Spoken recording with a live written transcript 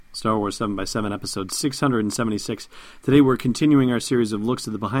Star Wars 7x7, episode 676. Today we're continuing our series of looks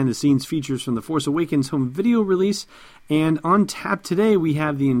at the behind-the-scenes features from The Force Awakens home video release, and on tap today we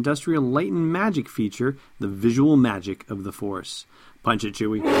have the Industrial Light and Magic feature, The Visual Magic of the Force. Punch it,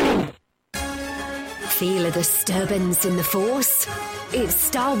 Chewie. Feel a disturbance in the Force? It's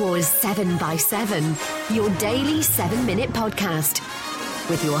Star Wars 7x7, your daily 7-minute podcast,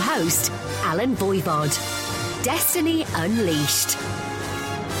 with your host, Alan Voivod. Destiny Unleashed.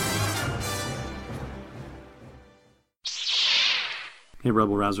 Hey,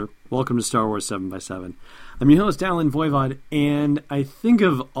 Rebel Rouser. Welcome to Star Wars 7x7. I'm your host, Alan Voivod, and I think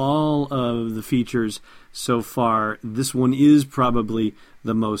of all of the features so far, this one is probably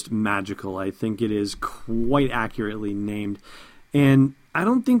the most magical. I think it is quite accurately named. And I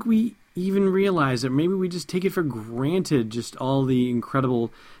don't think we even realize it. Maybe we just take it for granted, just all the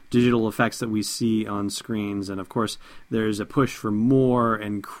incredible digital effects that we see on screens. And of course, there's a push for more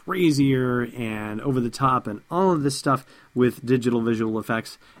and crazier and over the top and all of this stuff with digital visual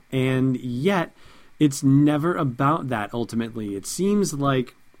effects. And yet, it's never about that ultimately. It seems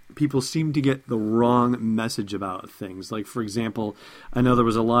like people seem to get the wrong message about things. Like, for example, I know there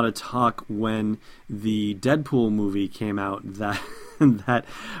was a lot of talk when the Deadpool movie came out that that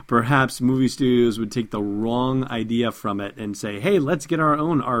perhaps movie studios would take the wrong idea from it and say, hey, let's get our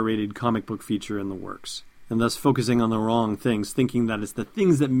own R-rated comic book feature in the works. And thus focusing on the wrong things, thinking that it's the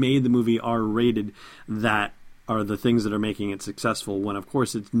things that made the movie R-rated that are the things that are making it successful, when of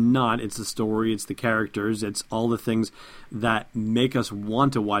course it's not. It's the story, it's the characters, it's all the things that make us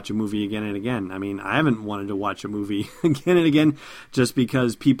want to watch a movie again and again. I mean, I haven't wanted to watch a movie again and again just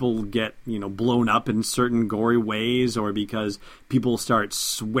because people get, blown up in certain gory ways, or because people start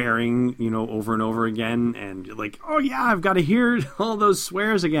swearing, over and over again, and you're like, oh yeah, I've got to hear all those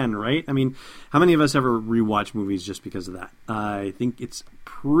swears again, right? I mean, how many of us ever rewatch movies just because of that? I think it's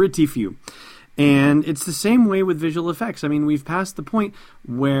pretty few. And it's the same way with visual effects. I mean, we've passed the point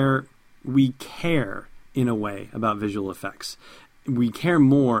where we care, in a way, about visual effects. We care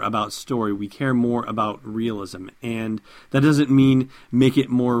more about story. We care more about realism. And that doesn't mean make it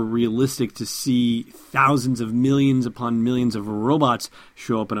more realistic to see thousands of millions upon millions of robots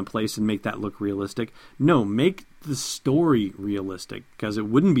show up in a place and make that look realistic. No, make the story realistic, because it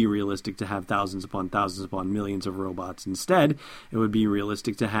wouldn't be realistic to have thousands upon millions of robots. Instead, it would be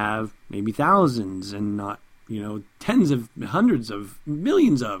realistic to have maybe thousands and not tens of hundreds of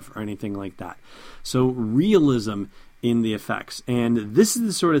millions of, or anything like that. So realism in the effects. And this is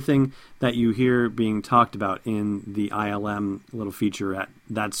the sort of thing that you hear being talked about in the ILM little featurette.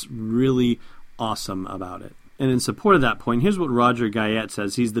 That's really awesome about it. And in support of that point, here's what Roger Guyette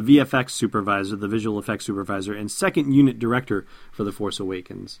says. He's the VFX supervisor, the visual effects supervisor, and second unit director for The Force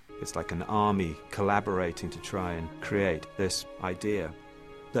Awakens. It's like an army collaborating to try and create this idea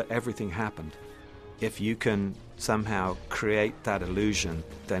that everything happened. If you can somehow create that illusion,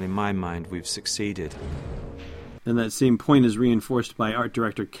 then in my mind we've succeeded. And that same point is reinforced by art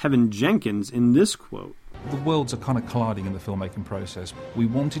director Kevin Jenkins in this quote. The worlds are kind of colliding in the filmmaking process. We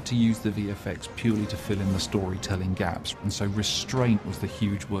wanted to use the VFX purely to fill in the storytelling gaps, and so restraint was the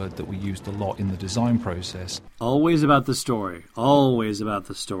huge word that we used a lot in the design process. Always about the story. Always about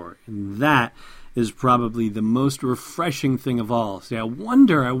the story. And that is probably the most refreshing thing of all. See, I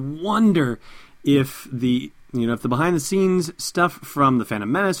wonder if the behind-the-scenes stuff from The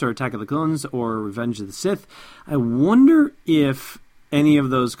Phantom Menace or Attack of the Clones or Revenge of the Sith, I wonder if any of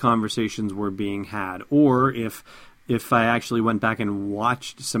those conversations were being had, or if I actually went back and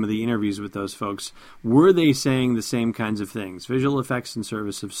watched some of the interviews with those folks, were they saying the same kinds of things, visual effects in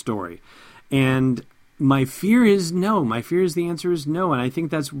service of story? And my fear is no. My fear is the answer is no. And I think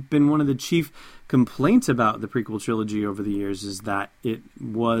that's been one of the chief complaints about the prequel trilogy over the years, is that it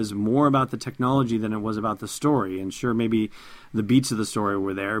was more about the technology than it was about the story. And sure, maybe the beats of the story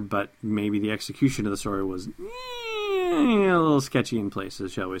were there, but maybe the execution of the story was a little sketchy in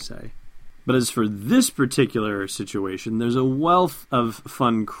places, shall we say. But as for this particular situation, there's a wealth of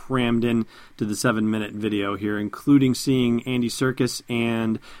fun crammed in to the 7-minute video here, including seeing Andy Serkis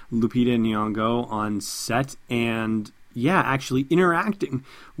and Lupita Nyong'o on set and, actually interacting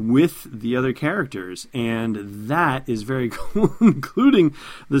with the other characters. And that is very cool, including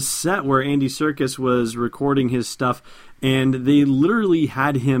the set where Andy Serkis was recording his stuff, and they literally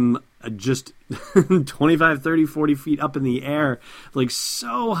had him just 25, 30, 40 feet up in the air, like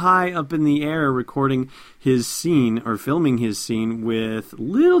so high up in the air, recording his scene or filming his scene with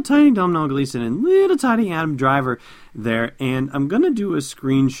little tiny Domhnall Gleeson and little tiny Adam Driver there. And I'm going to do a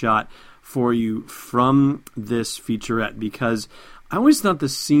screenshot for you from this featurette because I always thought the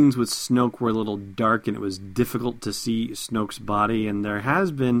scenes with Snoke were a little dark and it was difficult to see Snoke's body, and there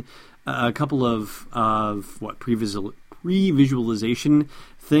has been a couple of pre-visualization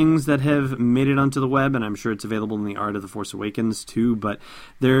things that have made it onto the web, and I'm sure it's available in the Art of the Force Awakens too, but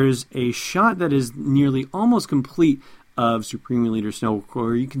there's a shot that is nearly almost complete of Supreme Leader Snoke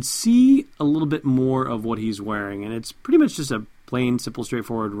where you can see a little bit more of what he's wearing, and it's pretty much just a plain, simple,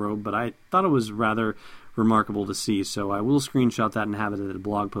 straightforward robe, but I thought it was rather remarkable to see, so I will screenshot that and have it at a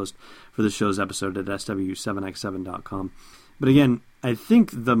blog post for the show's episode at sw7x7.com. But again, I think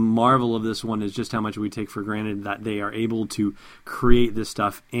the marvel of this one is just how much we take for granted that they are able to create this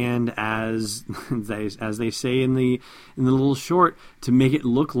stuff, and as they say in the little short, to make it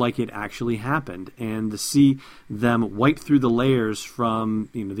look like it actually happened, and to see them wipe through the layers from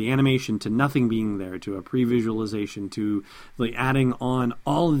the animation to nothing being there, to a pre-visualization, to like adding on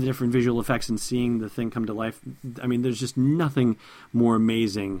all the different visual effects and seeing the thing come to life. I mean, there's just nothing more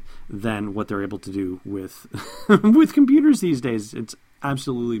amazing than what they're able to do with with computers these days. It's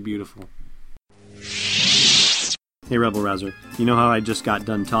absolutely beautiful. Hey Rebel Rouser, you know how I just got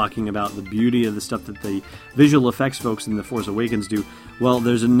done talking about the beauty of the stuff that the visual effects folks in The Force Awakens do? Well,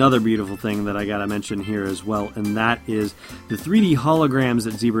 there's another beautiful thing that I gotta mention here as well, and that is the 3D holograms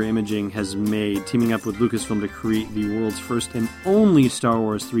that Zebra Imaging has made, teaming up with Lucasfilm to create the world's first and only Star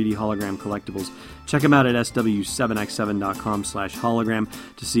Wars 3D hologram collectibles. Check them out at sw7x7.com/hologram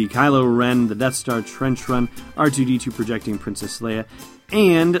to see Kylo Ren, the Death Star trench run, R2-D2 projecting Princess Leia,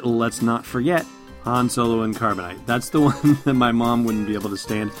 and let's not forget Han Solo and Carbonite. That's the one that my mom wouldn't be able to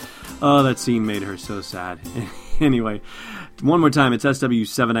stand. Oh, that scene made her so sad. Anyway, one more time, it's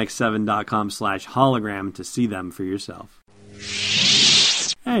sw7x7.com/hologram to see them for yourself.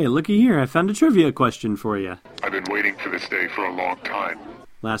 Hey, looky here, I found a trivia question for you. I've been waiting for this day for a long time.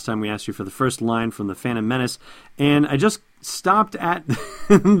 Last time we asked you for the first line from The Phantom Menace, and I just stopped at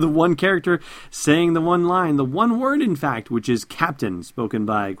the one character saying the one line, the one word, in fact, which is Captain, spoken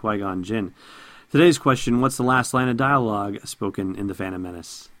by Qui-Gon Jinn. Today's question, what's the last line of dialogue spoken in The Phantom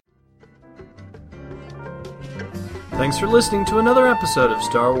Menace? Thanks for listening to another episode of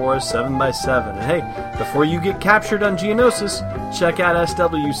Star Wars 7x7. And hey, before you get captured on Geonosis, check out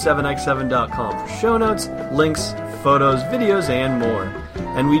sw7x7.com for show notes, links, photos, videos, and more.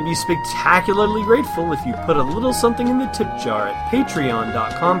 And we'd be spectacularly grateful if you put a little something in the tip jar at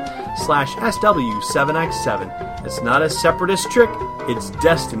patreon.com/sw7x7. It's not a separatist trick, it's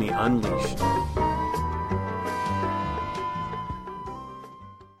Destiny Unleashed.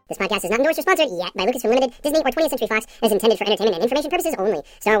 This podcast is not endorsed or sponsored yet by Lucasfilm Limited, Disney, or 20th Century Fox, and is intended for entertainment and information purposes only.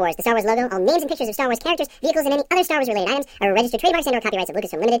 Star Wars, the Star Wars logo, all names and pictures of Star Wars characters, vehicles, and any other Star Wars-related items are registered trademarks and/or copyrights of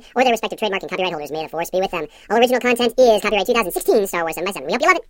Lucasfilm Limited or their respective trademark and copyright holders. May the Force be with them. All original content is copyright 2016 Star Wars 7x7. We hope you love it.